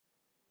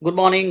Good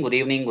morning, good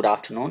evening, good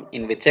afternoon,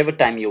 in whichever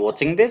time you're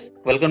watching this.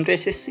 Welcome to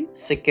SSC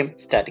Sikkim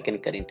Static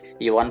and Current.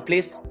 Your one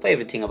place for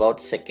everything about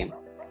Sikkim.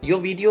 यो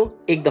video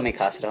एकदमै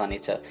खास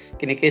रहनेछ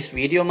किनकि यस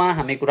भिडियोमा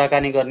हामी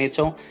कुराकानी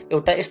गर्नेछौँ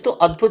एउटा यस्तो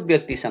अद्भुत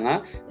व्यक्तिसँग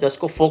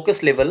जसको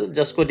फोकस लेभल,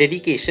 जसको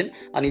डेडिकेसन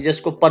अनि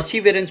जसको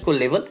पर्सिभेरेन्सको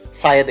लेभल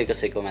सायदै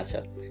कसैकोमा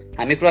छ।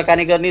 हामी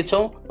कुराकानी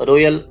गर्नेछौँ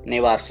रोयल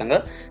नेवारसँग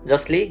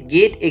जसले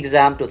गेट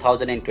एक्जाम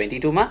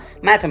 2022 मा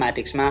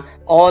म्याथमेटिक्समा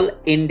अल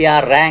इन्डिया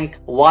र्याङ्क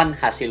 1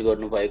 हासिल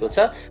गर्नुभएको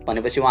छ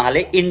भनेपछि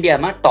उहाँले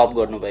इन्डियामा टप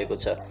गर्नुभएको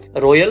छ।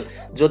 रोयल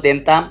जो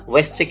देन्ताम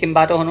वेस्ट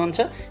सिक्किमबाट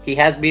हुनुहुन्छ, he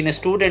has been a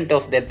student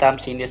of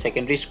Dentam Senior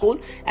Secondary School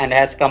and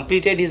has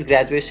completed his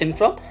graduation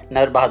from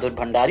Nar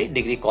Bhandari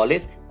Degree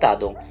College,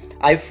 Tadong.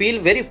 I feel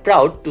very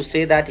proud to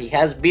say that he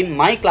has been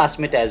my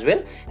classmate as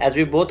well, as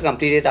we both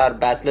completed our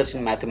bachelor's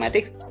in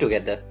mathematics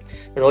together.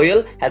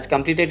 Royal has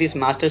completed his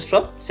master's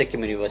from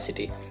Sikkim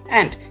University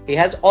and he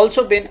has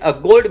also been a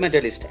gold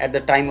medalist at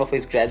the time of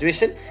his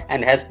graduation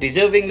and has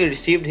deservingly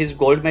received his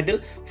gold medal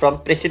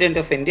from President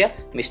of India,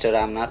 Mr.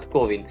 Ramnath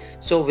Kovind.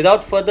 So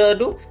without further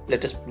ado,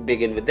 let us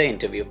begin with the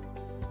interview.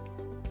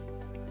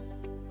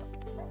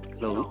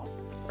 Hello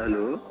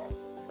hello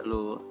hello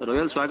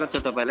royal, स्वागत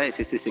छ तपाईँलाई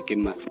SSC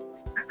सिक्किममा।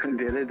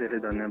 धेरै धेरै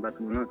धन्यवाद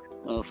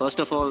Manoj.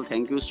 First of all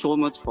thank you so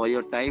much for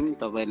your time.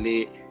 तपाईँले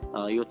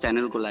यो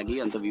च्यानलको लागि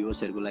अन्त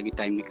भ्युवर्सहरूको लागि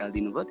टाइम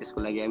निकालिदिनु भयो,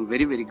 त्यसको लागि आइ am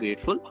very very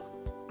grateful.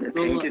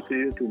 Thank you to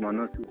you to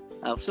Manoj.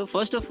 So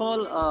first of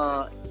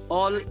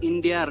all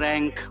India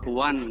rank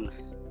 1,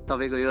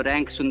 तपाईँको यो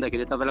र्याङ्क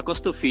सुन्दाखेरि तपाईँलाई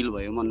कस्तो फिल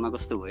भयो, मनमा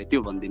कस्तो भयो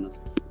त्यो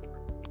भनिदिनुहोस्।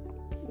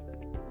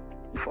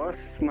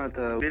 फर्स्टमा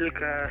त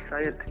बेलुका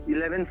सायद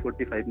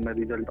 11:45 मा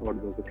रिजल्ट आउट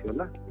भएको थियो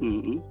होला।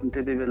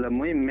 त्यति बेला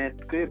मै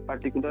म्याथकै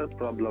पार्टिकुलर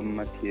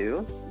प्रब्लममा थिएँ हो,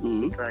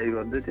 ट्राई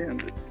गर्दै थिएँ।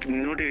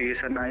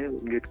 नोटिफिकेसन आयो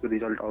गेटको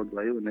रिजल्ट आउट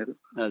भयो भनेर।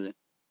 हजुर।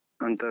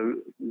 अन्त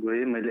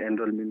गएँ, मैले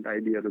एनरोलमेन्ट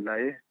आइडीहरू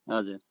लाएँ।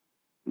 हजुर।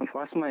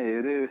 फर्स्टमा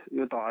हेरेँ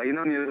यो त होइन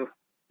मेरो।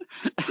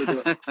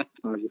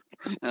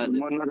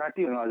 मनमा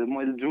राति हजुर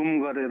मैले जुम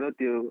गरेर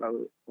त्यो अब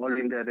all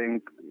India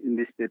rank in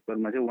this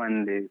पेपरमा चाहिँ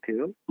 1 लेखेको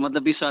थियो।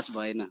 मतलब विश्वास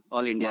भएन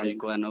अल इन्डिया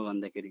र्याङ्क 1 हो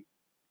भन्दाखेरि।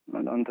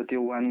 अन्त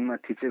त्यो 1 मा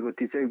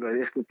थिचेको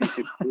गरे, यसको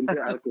पछि कुन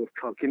चाहिँ अर्को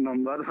छ कि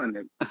नम्बर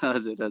भनेर।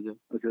 हजुर हजुर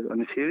हजुर।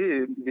 अनि फेरि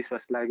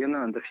विश्वास लागेन,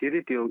 अन्त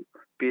फेरि त्यो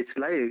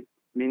पेजलाई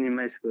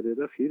मिनिमाइज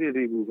गरेर फेरि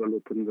रिगुगल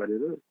ओपन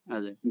गरेर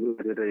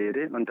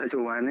हेरेँ, अन्त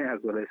चाहिँ 1 नै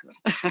आएको रहेछ।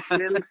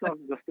 सेल सक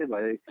जस्तै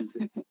भयो एकछिन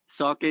चाहिँ।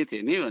 सकै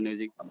थियो नि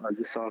भनेपछि।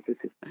 हजुर सकै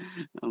थियो।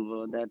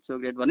 अब द्याट्स सो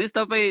ग्रेट। भनेपछि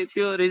तपाईँ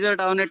त्यो रिजल्ट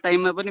आउने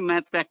टाइममा पनि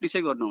म्याथ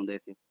प्र्याक्टिसै गर्नु हुँदै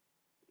थियो?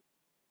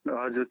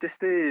 हजुर,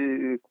 त्यस्तै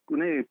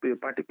कुनै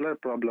पार्टिकुलर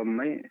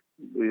प्रब्लममै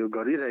उयो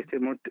गरिरहेको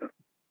थिएँ म।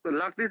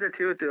 लाग्दै त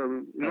थियो, त्यो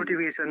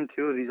नोटिफिकेसन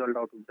थियो रिजल्ट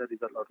आउट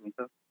हुन्छ।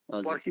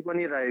 पर्खी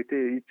पनि रहेको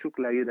थिएँ, इच्छुक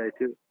लागिरहेको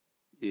थियो।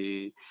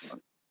 ए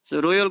सो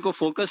रोयलको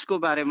फोकसको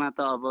बारेमा त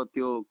अब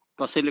त्यो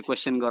कसैले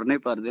क्वेसन गर्नै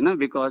पर्दैन,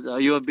 because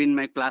you have been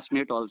my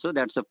classmate also.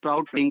 That's a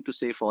proud thing to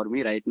say for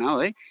me right now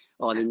है।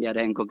 अल इन्डिया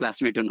र्याङ्कको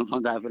क्लासमेट हुनु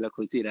पाउँदा आफूलाई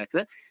खुसी लाग्छ।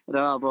 र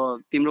अब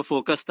तिम्रो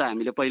फोकस त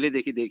हामीले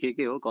पहिल्यैदेखि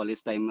देखेकै हो,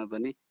 कलेज टाइममा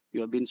पनि। You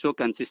have been so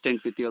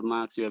consistent with your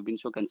marks, you have been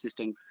so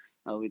consistent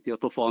with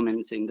your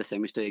performance in the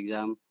semester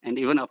exam, and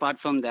even apart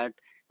from that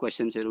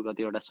क्वेसन्सहरू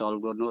कतिवटा सल्भ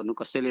गर्नु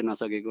कसैले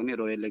नसकेको नि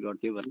रोयलले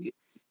गर्थ्यो भन्ने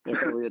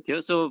एउटा उयो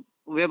थियो। So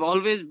we have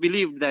always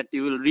believed that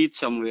you will reach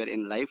somewhere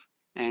in life,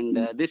 and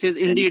this is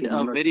indeed a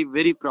very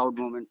very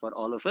proud moment for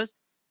all of us.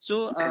 So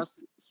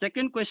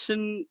second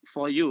question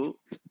for you,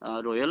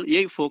 Royal,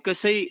 यही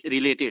फोकसै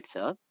related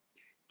छ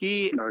कि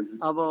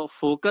अब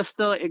focus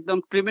त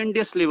एकदम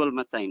ट्रिमेन्डियस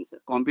लेभलमा चाहिन्छ।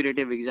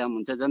 Competitive exam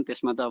हुन्छ झन्,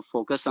 त्यसमा त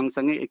फोकस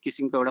सँगसँगै एक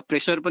किसिमको एउटा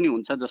प्रेसर पनि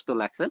हुन्छ जस्तो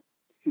लाग्छ।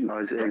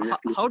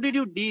 How did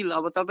you deal?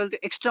 अब तपाईँले त्यो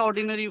एक्स्ट्रा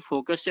अर्डिनरी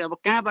फोकस चाहिँ अब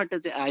कहाँबाट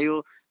चाहिँ आयो?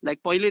 लाइक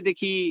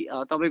पहिलेदेखि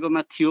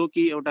तपाईँकोमा थियो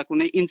कि एउटा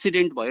कुनै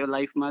इन्सिडेन्ट भयो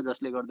लाइफमा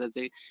जसले गर्दा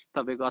चाहिँ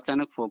तपाईँको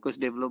अचानक फोकस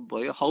डेभलप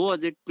भयो? How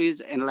was it?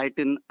 Please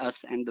enlighten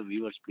us and the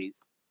viewers please.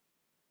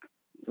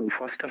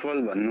 First of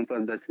all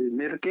भन्नुपर्दा चाहिँ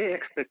मेरो केही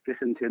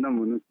एक्सपेक्टेसन थिएन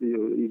मुनु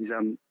यो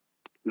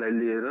एक्जामलाई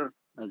लिएर।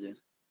 हजुर।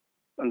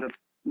 अन्त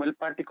मैले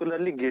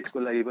पार्टिकुलरली गेटको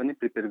लागि पनि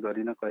प्रिपेयर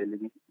गरिनँ कहिले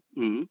नि।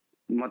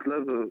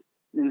 मतलब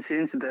इन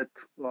सेन्स द्याट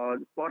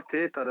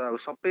पढ्थेँ, तर अब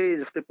सबै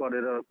जस्तै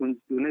पढेर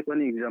कुनै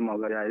पनि एक्जाम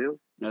अगाडि आयो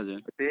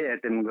त्यही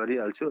एटेम्प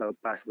गरिहाल्छु। अब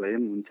पास भए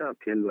पनि हुन्छ,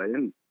 फेल भए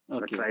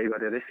पनि ट्राई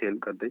गरेरै फेल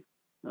गर्दै।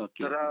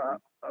 तर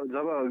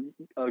जब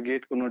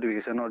गेटको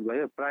नोटिफिकेसन आउट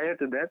भयो, प्रायर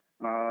टु द्याट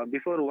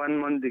बिफोर 1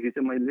 मन्थदेखि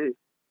चाहिँ मैले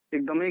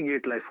एकदमै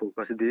गेटलाई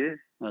फोकस दिएँ।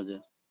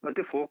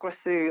 त्यो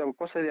फोकस चाहिँ अब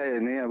कसरी आयो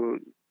भने अब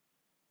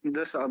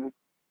जस्ट अब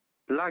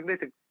लाग्दै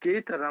थियो केही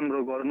त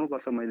राम्रो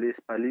गर्नुपर्छ मैले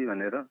यसपालि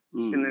भनेर।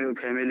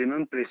 किनकि फ्यामिलीमा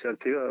पनि प्रेसर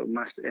थियो,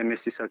 मास्टर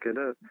एमएससी सकेर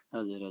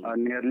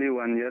नियरली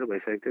 1 इयर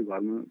भइसकेको थियो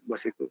घरमा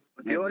बसेको।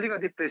 त्यो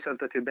अलिकति प्रेसर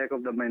त थियो, ब्याक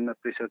अफ द माइन्डमा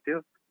प्रेसर थियो,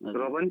 र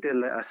पनि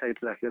त्यसलाई असाइड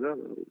राखेर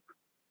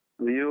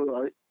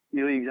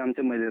यो एक्जाम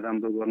चाहिँ मैले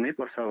राम्रो गर्नै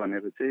पर्छ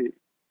भनेर चाहिँ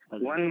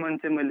 1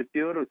 मन्थ चाहिँ मैले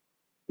प्योर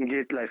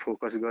गेटलाई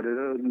फोकस गरेर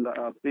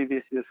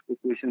प्रिभियस इयर्सको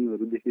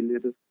क्वेसनहरूदेखि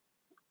लिएर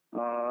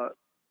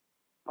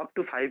अप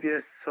टु 5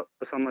 इयर्स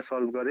सम्म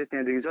सल्भ गरेँ।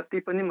 त्यहाँदेखि जति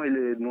पनि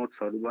मैले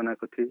नोट्सहरू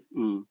बनाएको थिएँ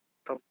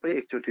सबै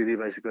एकचोटि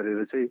रिभाइज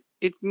गरेर चाहिँ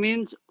it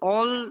means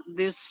all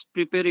this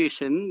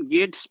preparation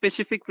get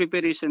specific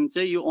preparation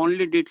चाहिँ you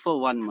only did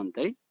for 1 month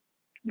है?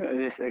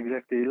 यस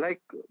एक्ज्याक्टली। लाइक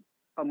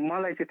अब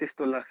मलाई चाहिँ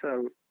त्यस्तो लाग्छ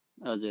अब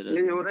हजुर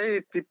एउटै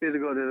प्रिपेयर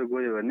गरेर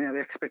गयो भने अब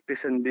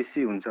एक्सपेक्टेसन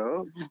बेसी हुन्छ हो,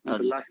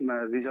 लास्टमा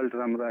रिजल्ट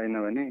राम्रो आएन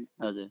भने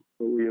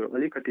उयो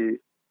अलिकति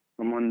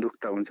मन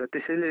दुख्ता हुन्छ।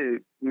 त्यसैले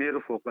मेरो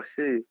फोकस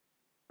चाहिँ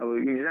अब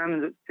इक्जाम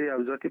चाहिँ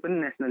अब जति पनि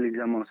नेसनल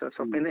इक्जाम आउँछ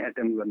सबै नै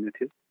एटेम्प गर्ने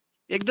थियो।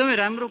 एकदमै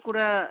राम्रो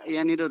कुरा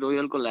यहाँनिर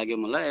रोयलको लाग्यो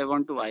मलाई। I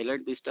want to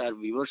highlight this to our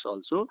viewers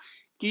also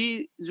कि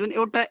जुन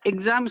एउटा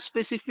एक्जाम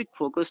स्पेसिफिक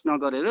फोकस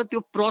नगरेर त्यो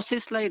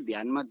प्रोसेसलाई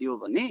ध्यानमा दियो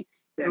भने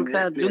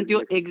एउटा जुन त्यो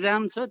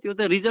एक्जाम छ त्यो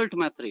त रिजल्ट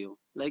मात्रै हो।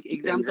 लाइक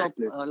एक्जाम त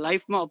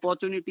लाइफमा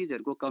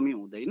अपर्च्युनिटिजहरूको कमी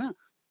हुँदैन,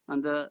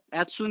 अन्त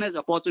एज सुन एज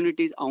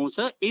अपर्च्युनिटिज आउँछ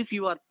if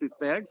you are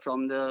prepared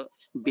from the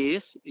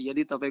base,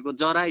 यदि तपाईँको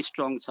जरा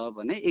स्ट्रङ छ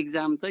भने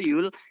एक्जाम त you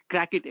will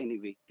crack it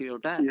anyway. त्यो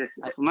एउटा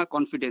आफूमा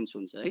कन्फिडेन्स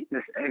हुन्छ है।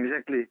 यस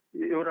एक्ज्याक्टली।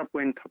 एउटा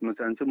पोइन्ट थप्न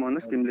चाहन्छु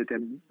मनोज, तिमीले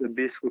त्यहाँ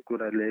बेसको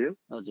कुरा ल्यायो।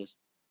 हजुर,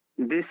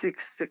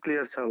 बेसिक्स चाहिँ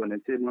क्लियर छ भने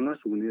चाहिँ मनोज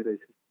हुने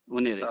रहेछ।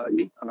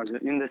 हजुर,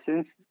 इन द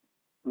सेन्स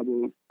अब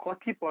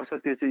कति पर्छ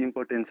त्यो चाहिँ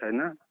इम्पोर्टेन्ट छैन,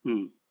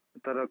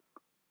 तर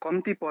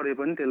कम्ती पढे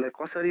पनि त्यसलाई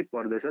कसरी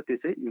पढ्दैछ त्यो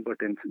चाहिँ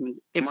इम्पोर्टेन्ट छ।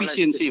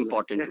 एफिसिएन्सी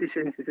इम्पोर्टेन्ट,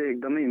 एफिसिएन्सी चाहिँ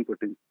एकदमै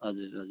इम्पोर्टेन्ट।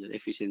 हजुर हजुर,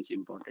 एफिसिएन्सी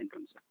इम्पोर्टेन्ट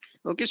हुन्छ।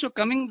 Okay, so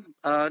coming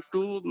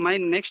to my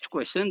next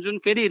question जुन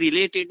फेरि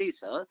रिलेटेडै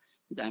छ।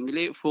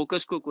 हामीले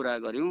फोकसको कुरा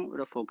गऱ्यौँ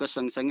र फोकस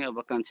सँगसँगै अब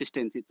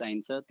कन्सिस्टेन्सी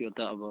चाहिन्छ, त्यो त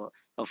अब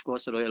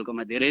अफकोर्स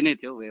रोयलकोमा धेरै नै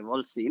थियो, वी हेभ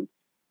अल सिन।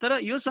 तर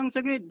यो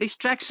सँगसँगै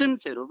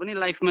डिस्ट्र्याक्सन्सहरू पनि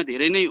लाइफमा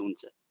धेरै नै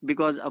हुन्छ,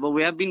 बिकज अब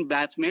we have been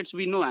ब्याचमेट्स,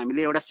 we know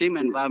हामीले एउटा सेम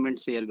इन्भाइरोमेन्ट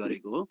सेयर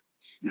गरेको हो।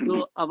 सो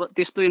अब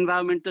त्यस्तो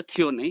इन्भाइरोमेन्ट त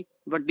थियो नै,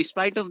 बट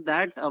डिस्पाइट अफ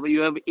द्याट अब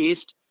you have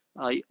एस्ड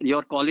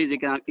your college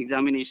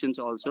एक्जामिनेसन्स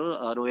also.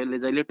 रोयलले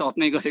जहिले टप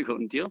नै गरेको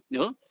हुन्थ्यो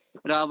हो,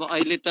 र अब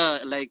अहिले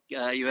त लाइक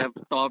यु हेभ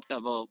टप्ड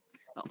अब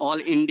अल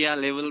इन्डिया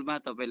लेभलमा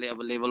तपाईँले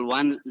अब लेभल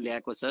 1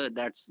 ल्याएको छ,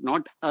 that's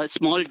not a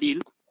small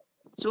deal.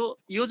 So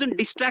यो जुन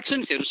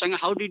डिस्ट्र्याक्सन्सहरूसँग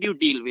how did you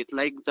deal with,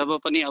 like जब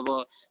पनि अब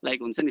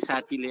लाइक हुन्छ नि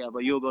साथीले अब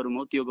यो गरौँ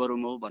हो त्यो गरौँ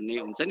हो भन्ने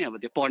हुन्छ नि, अब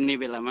त्यो पढ्ने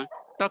बेलामा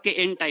टक्कै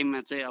एन्ड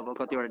टाइममा चाहिँ अब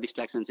कतिवटा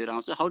डिस्ट्र्याक्सन्सहरू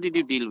आउँछ, how did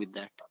you deal with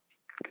that?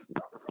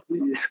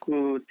 यसको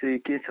चाहिँ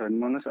के छ भने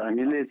मनोज,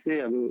 हामीले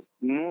चाहिँ अब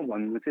नो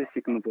भन्नु चाहिँ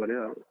सिक्नु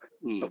पर्यो।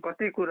 अब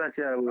कति कुरा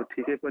चाहिँ अब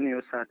ठिकै पनि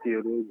हो,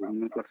 साथीहरू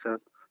घुम्नुपर्छ,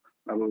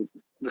 अब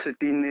जस्तै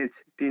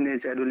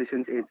टिनेज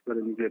एडोलेसेन्स एजबाट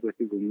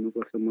निक्लेपछि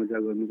घुम्नुपर्छ, मजा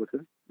गर्नुपर्छ।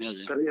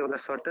 तर एउटा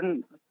सर्टन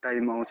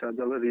टाइम आउँछ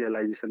जब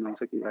रियलाइजेसन आउँछ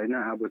कि होइन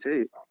अब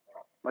चाहिँ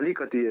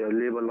अलिकति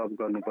लेभल अप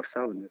गर्नुपर्छ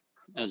भनेर।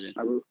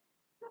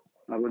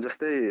 अब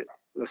जस्तै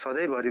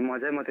सधैँभरि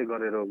मजै मात्रै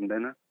गरेर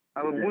हुँदैन।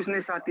 अब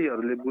बुझ्ने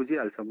साथीहरूले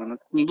बुझिहाल्छ,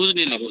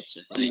 बुझ्नेले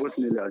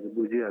हजुर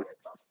बुझिहाल्छ।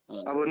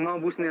 अब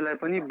नबुझ्नेलाई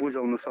पनि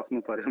बुझाउनु सक्नु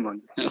पर्यो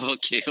भने।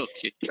 ओके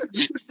ओके,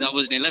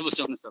 नबुझ्नेलाई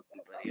बुझाउनु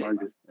सक्नु पर्यो।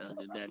 हजुर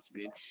हजुर, that's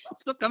great.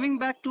 So coming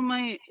back to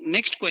my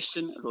next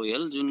question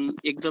royal, जुन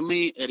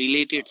एकदमै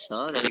रिलेटेड छ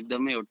र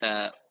एकदमै एउटा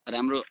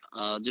राम्रो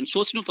जुन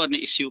सोच्नुपर्ने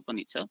इस्यु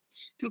पनि छ,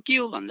 त्यो के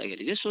हो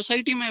भन्दाखेरि चाहिँ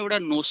सोसाइटीमा एउटा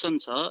नोसन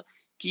छ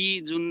कि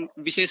जुन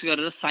विशेष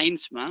गरेर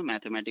साइन्समा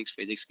म्याथमेटिक्स,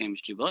 फिजिक्स,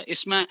 केमिस्ट्री भयो,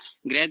 यसमा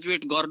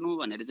ग्रेजुएट गर्नु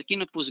भनेर चाहिँ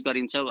किन पुस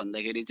गरिन्छ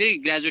भन्दाखेरि चाहिँ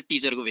ग्रेजुएट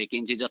टिचरको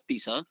भेकेन्सी जति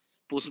छ,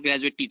 पोस्ट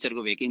ग्रेजुएट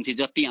टिचरको भेकेन्सी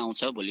जति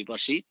आउँछ भोलि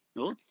पर्सि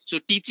हो, सो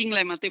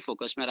टिचिङलाई मात्रै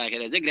फोकसमा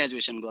राखेर चाहिँ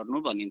ग्रेजुएसन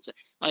गर्नु भनिन्छ।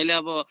 अहिले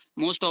अब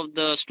मोस्ट अफ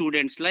द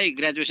स्टुडेन्ट्सलाई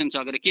ग्रेजुएसन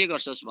सकेर के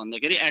गर्छस्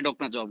भन्दाखेरि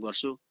एडोकमा जब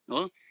गर्छु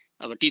हो,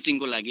 अब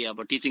टिचिङको लागि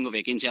अब टिचिङको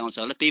भेकेन्सी आउँछ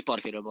होला त्यही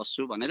पर्खेर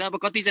बस्छु भनेर अब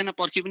कतिजना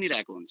पर्खि पनि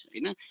रहेको हुन्छ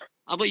होइन।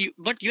 अब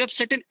but you have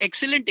set an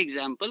excellent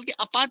example कि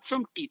अपार्ट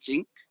फ्रम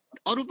टिचिङ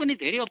अरू पनि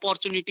धेरै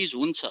अपर्च्युनिटिज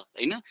हुन्छ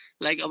होइन।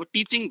 लाइक अब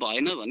टिचिङ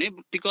भएन भने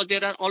because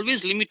there are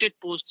always limited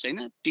post होइन,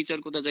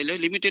 टिचरको त जहिले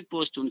लिमिटेड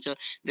पोस्ट हुन्छ।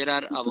 देयर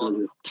आर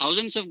अब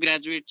थाउजन्ड्स अफ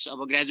ग्रेजुएट्स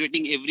अब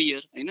ग्रेजुएटिङ एभ्री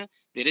इयर होइन,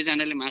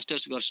 धेरैजनाले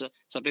मास्टर्स गर्छ,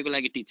 सबैको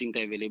लागि टिचिङ त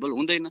एभाइलेबल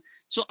हुँदैन।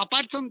 So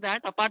apart from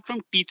that, apart from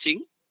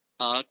teaching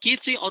के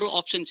चाहिँ अरू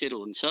अप्सन्सहरू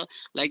हुन्छ?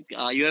 Like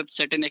you have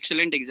set an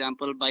excellent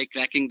example by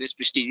cracking this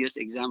prestigious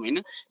exam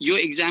होइन, यो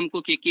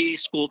एक्जामको के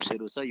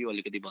स्कोप्सहरू छ यो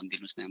अलिकति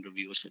भनिदिनुहोस् न हाम्रो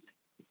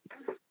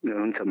भ्युअर्सहरूलाई।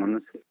 हुन्छ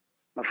मनोज,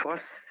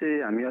 फर्स्ट चाहिँ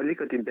हामी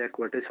अलिकति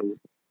ब्याकवर्डै छौँ।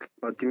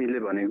 तिमीले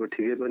भनेको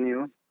ठिकै पनि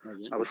हो।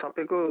 अब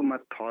सबैकोमा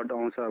थर्ड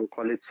आउँछ, अब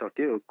कलेज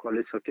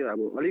सक्यो अब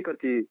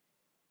अलिकति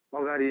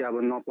अगाडि अब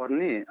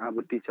नपर्ने,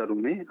 अब टिचर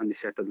हुने अनि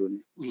सेटल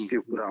हुने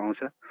त्यो कुरा आउँछ।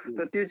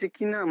 तर त्यो चाहिँ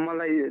किन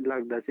मलाई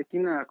लाग्दा चाहिँ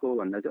किन आएको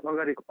भन्दा चाहिँ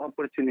अगाडिको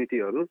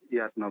अपर्च्युनिटीहरू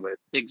याद नभएर।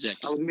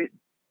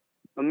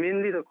 अब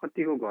मेनली त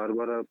कतिको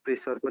घरबाट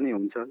प्रेसर पनि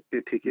हुन्छ, त्यो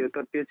ठिकै हो,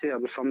 तर त्यो चाहिँ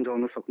अब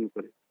सम्झाउनु सक्नु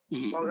पर्यो।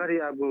 अगाडि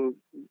अब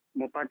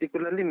म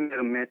पार्टिकुलरली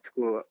मेरो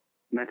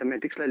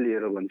म्याथमेटिक्सलाई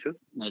लिएर भन्छु।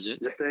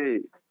 जस्तै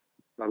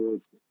अब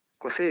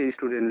कसै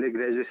स्टुडेन्टले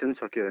ग्रेजुएसन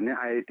सक्यो भने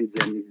आइआइटी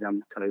जेम इक्जाम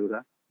छ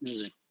एउटा,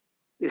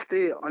 यस्तै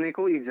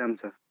अनेकौँ इक्जाम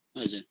छ।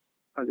 हजुर,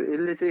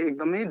 यसले चाहिँ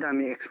एकदमै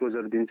दामी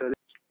एक्सपोजर दिन्छ।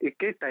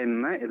 एकै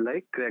टाइममा यसलाई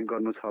क्र्याक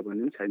गर्नु छ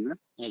भने पनि छैन।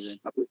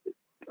 अब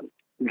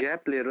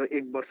ग्याप लिएर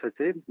 1 वर्ष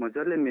चाहिँ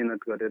मजाले मेहनत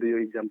गरेर यो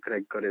इक्जाम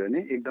क्र्याक गर्यो भने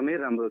एकदमै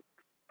राम्रो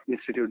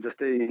इन्स्टिट्युट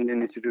जस्तै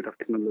इन्डियन इन्स्टिट्युट अफ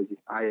टेक्नोलोजी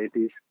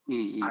आइआइटिस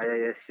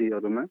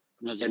आइआइएससीहरूमा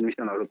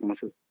एडमिसनहरू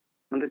पाउँछु।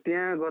 अन्त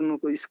त्यहाँ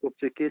गर्नुको स्कोप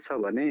चाहिँ के छ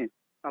भने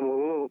अब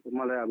हो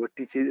मलाई अब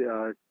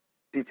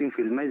टिचिङ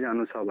फिल्डमै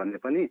जानु छ भने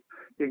पनि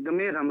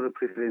एकदमै राम्रो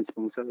प्रिफरेन्स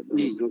पाउँछ।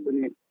 जो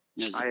पनि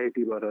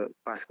आइआइटीबाट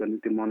पास गर्ने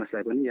त्यो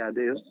मनसलाई पनि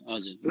यादै हो।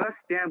 प्लस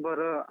त्यहाँबाट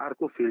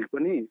अर्को फिल्ड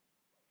पनि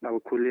अब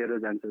खुलेर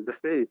जान्छ।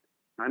 जस्तै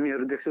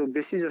हामीहरू देख्छौँ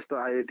बेसी जस्तो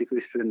आइआइटीको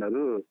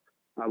स्टुडेन्टहरू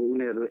अब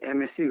उनीहरू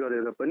एमएससी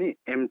गरेर पनि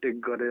एमटेक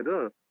गरेर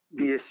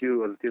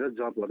पिएसयुहरूतिर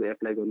जबहरू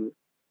एप्लाई गर्नु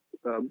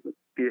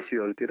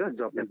पिएसयुहरूतिर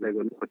जब एप्लाई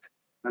गर्नु खोज्छ।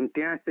 अनि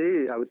त्यहाँ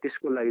चाहिँ अब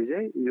त्यसको लागि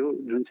चाहिँ यो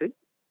जुन चाहिँ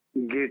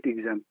get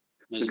exam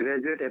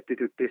graduate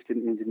aptitude test in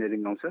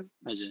engineering आउँछ,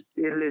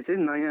 यसले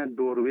चाहिँ नयाँ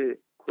डोरवे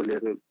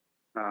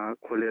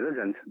खोलेर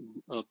जान्छ।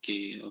 Okay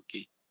okay,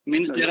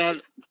 means there are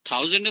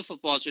thousands of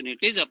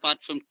opportunities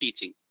apart from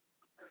teaching.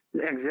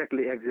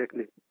 Exactly.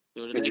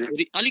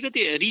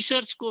 अलिकति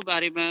रिसर्चको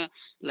बारेमा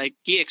लाइक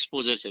के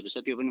एक्सपोजर्सहरू छ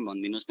त्यो पनि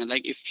भनिदिनुहोस् न।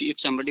 Like if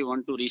somebody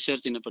want to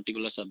research in a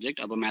particular subject,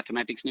 अब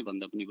म्याथमेटिक्स नै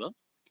भन्दा पनि भयो।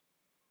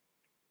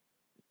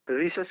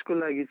 रिसर्चको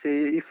लागि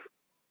चाहिँ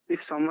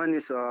if someone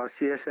is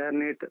CSR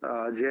net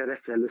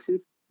JRF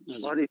fellowship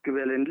or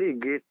equivalently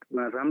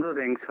गेटमा राम्रो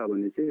र्याङ्क छ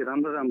भने चाहिँ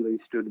राम्रो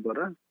इन्स्टिट्युटबाट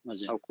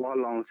अब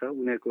कल आउँछ,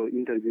 उनीहरूको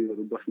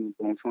इन्टरभ्यूहरू बस्नु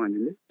पाउँछौँ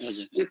हामीले।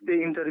 इफ त्यो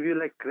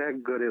इन्टरभ्यूलाई क्र्याक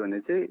गर्यो भने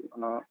चाहिँ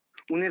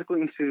उनीहरूको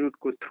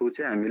इन्स्टिट्युटको थ्रु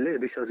चाहिँ हामीले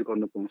रिसर्च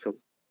गर्न पाउँछौँ।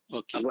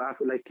 अब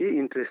आफूलाई के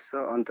इन्ट्रेस्ट छ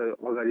अन्त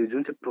अगाडि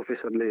जुन चाहिँ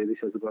प्रोफेसरले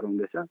रिसर्च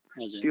गराउँदैछ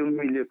त्यो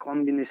मिल्यो,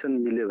 कम्बिनेसन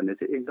मिल्यो भने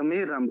चाहिँ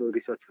एकदमै राम्रो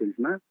रिसर्च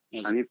फिल्डमा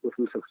हामी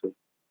पस्न सक्छौँ।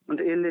 अन्त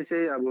यसले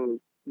चाहिँ अब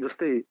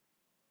जस्तै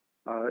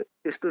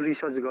यस्तो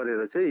रिसर्च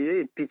गरेर चाहिँ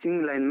यही टिचिङ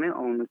लाइनमै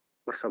आउनु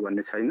पर्छ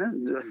भन्ने छैन।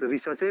 जस्तो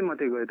रिसर्चै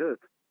मात्रै गएर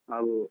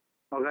अब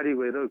अगाडि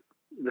गएर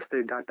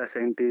जस्तै डाटा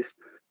साइन्टिस्ट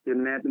यो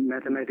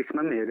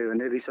म्याथमेटिक्समा पनि हेऱ्यो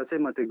भने रिसर्चै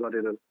मात्रै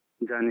गरेर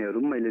जानेहरू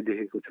पनि मैले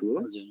देखेको छु हो।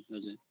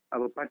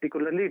 अब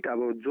पार्टिकुलरली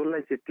अब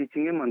जसलाई चाहिँ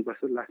टिचिङै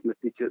मनपर्छ लास्टमा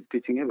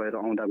टिचिङै भएर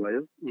आउँदा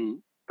भयो।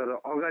 तर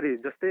अगाडि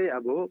जस्तै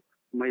अब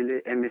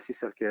मैले एमएससी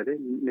सकेँ अरे,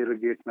 मेरो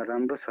गेटमा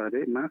राम्रो छ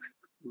अरे मार्क्स,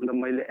 अन्त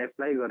मैले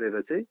एप्लाई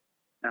गरेर चाहिँ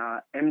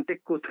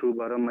एमटेकको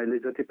थ्रुबाट मैले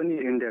जति पनि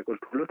इन्डियाको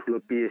ठुलो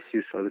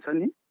पिएसयुसहरू छ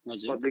नि,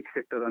 पब्लिक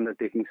सेक्टर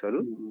अन्डरटेकिङ्सहरू,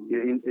 यो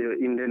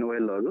इन्डियन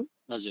ओइलहरू,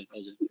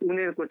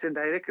 उनीहरूको चाहिँ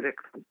डाइरेक्ट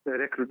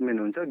रेक्रुटमेन्ट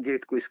हुन्छ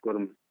गेटको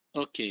स्कोरमा।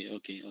 ओके।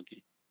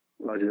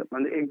 हजुर,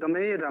 अनि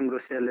एकदमै राम्रो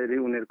स्यालेरी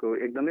उनीहरूको,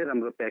 एकदमै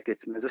राम्रो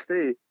प्याकेजमा।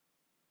 जस्तै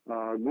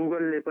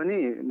गुगलले पनि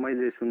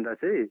मैले सुन्दा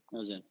चाहिँ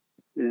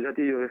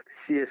जति यो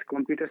सिएस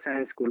कम्प्युटर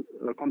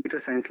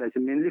साइन्सलाई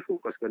चाहिँ मेनली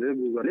फोकस गरेर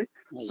गुगलले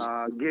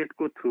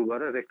गेटको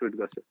थ्रुबाट रेक्रुट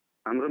गर्छ।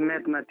 हाम्रो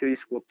म्याथमा त्यो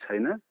स्कोप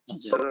छैन,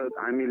 तर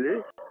हामीले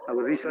अब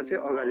रिसर्चै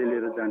अगाडि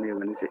लिएर जाने हो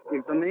भने चाहिँ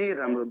एकदमै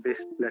राम्रो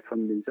बेस्ट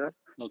प्लेटफर्म दिन्छ,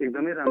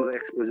 एकदमै राम्रो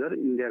एक्सपोजर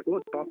इन्डियाको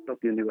टप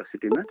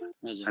युनिभर्सिटीमा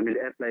हामीले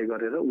एप्लाई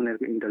गरेर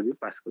उनीहरूको इन्टरभ्यू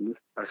पास गर्नु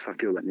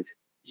सक्यो भने चाहिँ।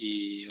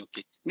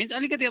 ओके, मिन्स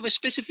अलिकति अब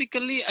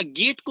स्पेसिफिकल्ली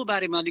गेटको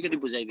बारेमा अलिकति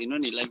बुझाइदिनु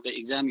नि। Like the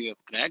exam you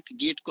have क्र्याक्ड,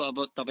 गेटको अब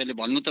तपाईँले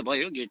भन्नु त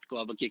भयो गेटको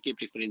अब के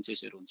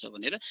प्रिफरेन्सेसहरू हुन्छ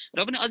भनेर,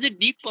 र पनि अझै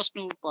डिप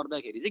पस्नु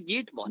पर्दाखेरि चाहिँ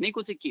गेट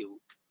भनेको चाहिँ के हो?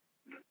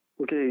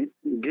 ओके,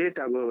 गेट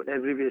अब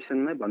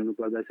एब्रिभिएसनमै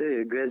भन्नुपर्दा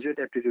चाहिँ graduate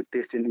aptitude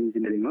test in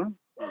engineering हो।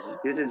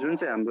 यो चाहिँ जुन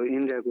चाहिँ हाम्रो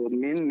इन्डियाको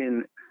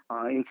मेन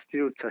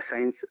इन्स्टिट्युट छ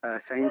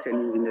साइन्स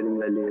एन्ड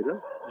इन्जिनियरिङलाई लिएर,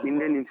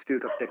 Indian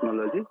institute of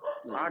technology,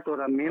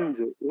 8वटा main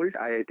जो ओल्ड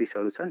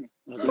आइआइटिसहरू छ नि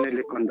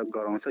उनीहरूले कन्डक्ट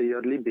गराउँछ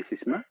इयरली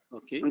बेसिसमा।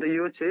 अन्त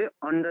यो चाहिँ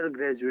अन्डर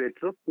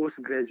ग्रेजुएट र पोस्ट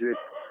ग्रेजुएट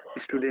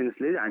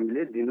स्टुडेन्ट्सले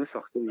हामीले दिनु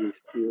सक्छौँ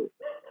यो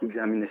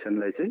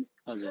इक्जामिनेसनलाई चाहिँ।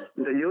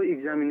 अन्त यो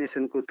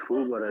इक्जामिनेसनको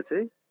थ्रुबाट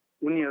चाहिँ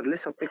उनीहरूले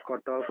सबै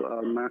कट अफ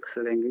मार्क्स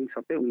ऱ्याङ्किङ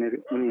सबै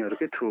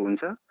उनीहरूकै थ्रु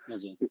हुन्छ।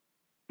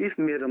 इफ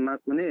मेरोमा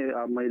कुनै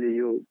मैले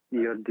यो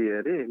इयर दिएँ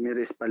अरे, मेरो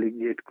यसपालि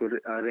गेटको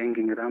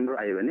ऱ्याङ्किङ राम्रो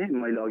आयो भने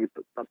मैले अघि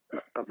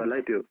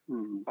तपाईँलाई त्यो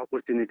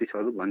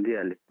अपर्च्युनिटिजहरू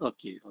भनिदिइहालेँ।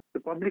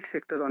 पब्लिक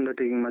सेक्टर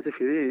अन्डरटेकिङमा चाहिँ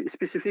फेरि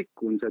स्पेसिफिक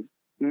हुन्छ,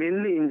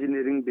 मेनली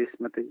इन्जिनियरिङ बेस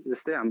मात्रै।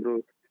 जस्तै हाम्रो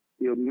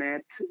यो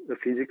म्याथ्स र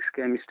फिजिक्स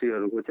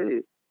केमिस्ट्रीहरूको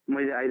चाहिँ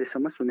मैले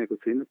अहिलेसम्म सुनेको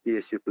छुइनँ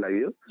पिएसयुको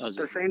लागि हो।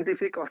 तर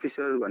साइन्टिफिक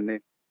अफिसर भन्ने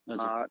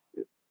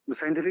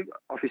साइन्टिफिक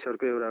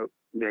अफिसरको एउटा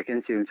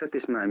भ्याकेन्सी हुन्छ,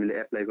 त्यसमा हामीले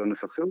एप्लाई गर्न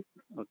सक्छौँ।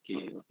 Okay.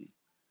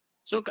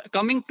 So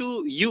coming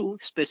to you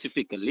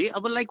specifically,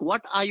 अब like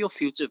what are your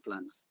future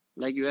plans?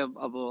 Like you have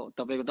अब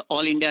तपाईको त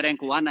all India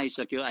rank 1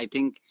 आइसक्यो, I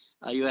think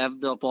you have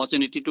the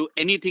opportunity to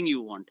anything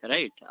you want,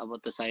 right? अब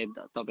त सायद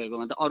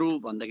तपाईकोमा त अरु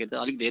भन्दाखेरि त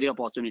अलिक धेरै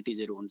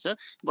अपर्च्युनिटिजहरु हुन्छ,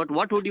 but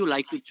what would you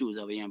like to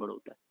choose अब यहाँबाट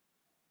उता?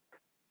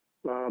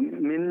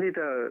 मेनली त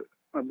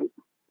अब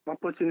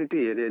अपर्च्युनिटी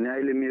हेर्यो भने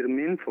अहिले मेरो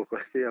मेन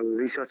फोकस चाहिँ अब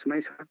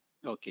रिसर्चमै छ।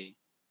 ओके।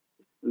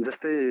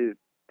 जस्तै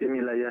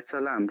तिमीलाई याद छ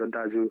होला हाम्रो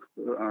दाजु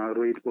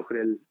रोहित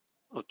पोखरेल,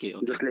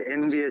 जसले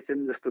एनबिए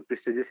चाहिँ जस्तो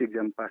प्रेस्टिजियस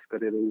एक्जाम पास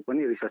गरेर ऊ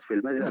पनि रिसर्च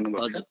फिल्डमा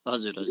जानुभएको छ।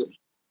 हजुर।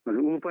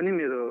 हजुर ऊ पनि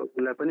मेरो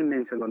उसलाई पनि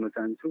मेन्सन गर्न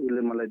चाहन्छु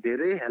उसले मलाई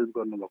धेरै हेल्प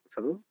गर्नुभएको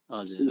छ हो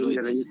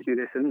मेरो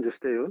इन्सपिरेसन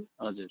जस्तै हो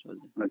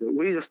हजुर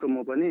उही जस्तो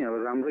म पनि अब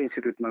राम्रो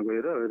इन्स्टिट्युटमा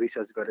गएर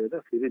रिसर्च गरेर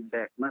फेरि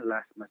ब्याकमा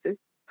लास्टमा चाहिँ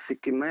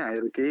सिक्किममै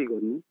आएर केही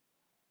गर्नु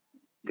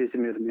त्यो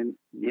चाहिँ मेरो मेन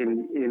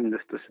एम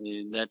जस्तो छ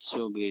द्याट्स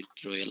सो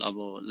ग्रेट रोयल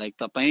अब लाइक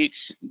तपाईँ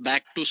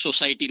ब्याक टु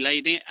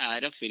सोसाइटीलाई नै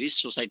आएर फेरि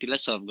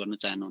सोसाइटीलाई सर्भ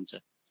गर्न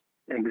चाहनुहुन्छ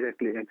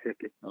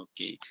एक्ज्याक्टली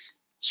ओके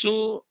सो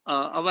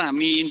अब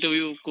हामी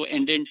इन्टरभ्यूको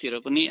एन्डेन्डतिर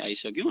पनि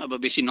आइसक्यौँ अब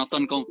बेसी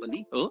नतन्काउँ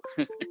पनि हो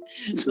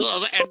सो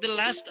अब एट द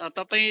लास्ट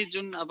तपाईँ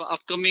जुन अब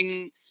अपकमिङ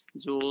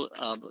जो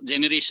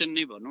जेनेरेसन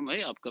नै भनौँ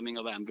है अपकमिङ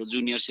अब हाम्रो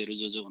जुनियर्सहरू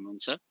जो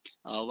हुनुहुन्छ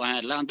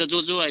उहाँहरूलाई अन्त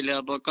जो अहिले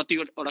अब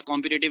कतिवटा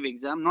कम्पिटेटिभ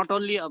एक्जाम नट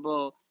ओन्ली अब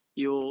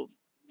यो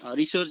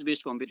रिसर्च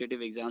बेस्ड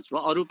कम्पिटेटिभ एक्जाम्स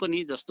भयो अरू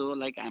पनि जस्तो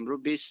लाइक हाम्रो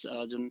बेस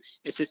जुन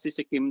एसएससी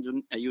सिक्किम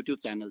जुन युट्युब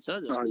च्यानल छ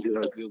जसको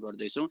इन्टरभ्यू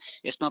गर्दैछौँ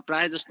यसमा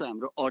प्रायः जस्तो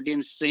हाम्रो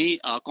अडियन्स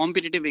चाहिँ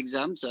कम्पिटेटिभ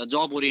एक्जाम्स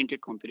जब ओरिएन्टेड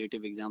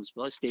कम्पिटेटिभ एक्जाम्स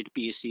भयो स्टेट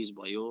पिएससीज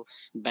भयो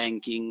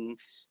ब्याङ्किङ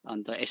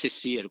अन्त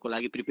एसएससीहरूको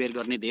लागि प्रिपेयर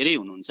गर्ने धेरै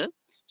हुनुहुन्छ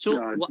सो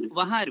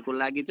उहाँहरूको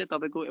लागि चाहिँ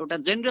तपाईँको एउटा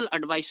जेनरल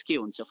एडभाइस के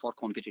हुन्छ फर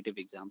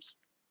कम्पिटेटिभ एक्जाम्स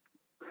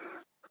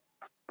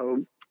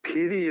अब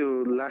फेरि यो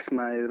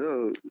लास्टमा आएर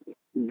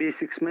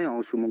बेसिक्समै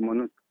आउँछु म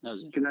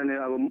मनोज किनभने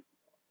अब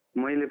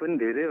मैले पनि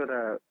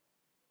धेरैवटा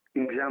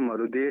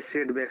इक्जामहरू दिएँ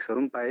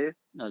सेटब्याक्सहरू पनि पाएँ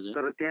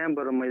तर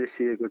त्यहाँबाट मैले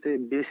सिकेको चाहिँ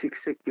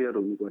बेसिक्स चाहिँ क्लियर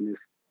हुनुपर्ने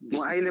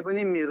म अहिले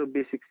पनि मेरो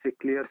बेसिक्स चाहिँ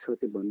क्लियर छ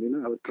त्यो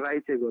भन्दिनँ अब ट्राई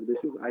चाहिँ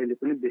गर्दैछु अहिले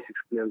पनि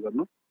बेसिक्स क्लियर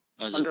गर्नु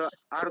अन्त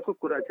अर्को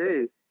कुरा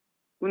चाहिँ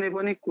कुनै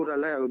पनि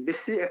कुरालाई अब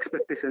बेसी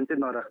एक्सपेक्टेसन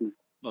चाहिँ नराख्नु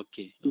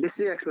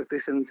बेसी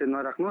एक्सपेक्टेसन चाहिँ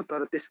नराख्नु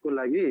तर त्यसको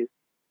लागि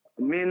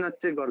मेहनत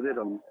चाहिँ गर्दै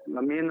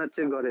रहनु मेहनत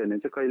चाहिँ गऱ्यो भने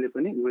चाहिँ कहिले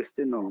पनि वेस्ट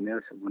चाहिँ नहुने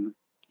रहेछ भनौँ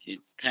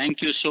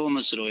Thank you so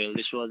much, Royal.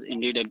 This was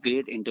indeed a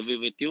great interview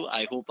with you.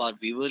 I hope our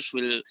viewers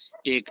will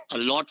take a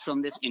lot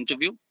from this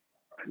interview.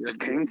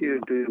 Thank you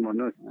to you,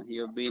 Manoj.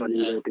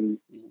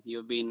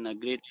 You've been a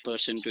great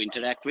person to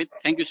interact with.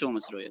 Thank you so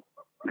much, Royal.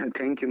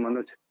 Thank you,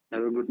 Manoj.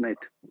 Have a good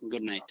night.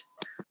 Good night.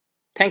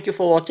 Thank you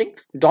for watching.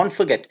 Don't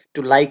forget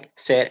to like,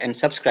 share and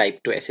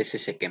subscribe to SSC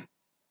Sikkim.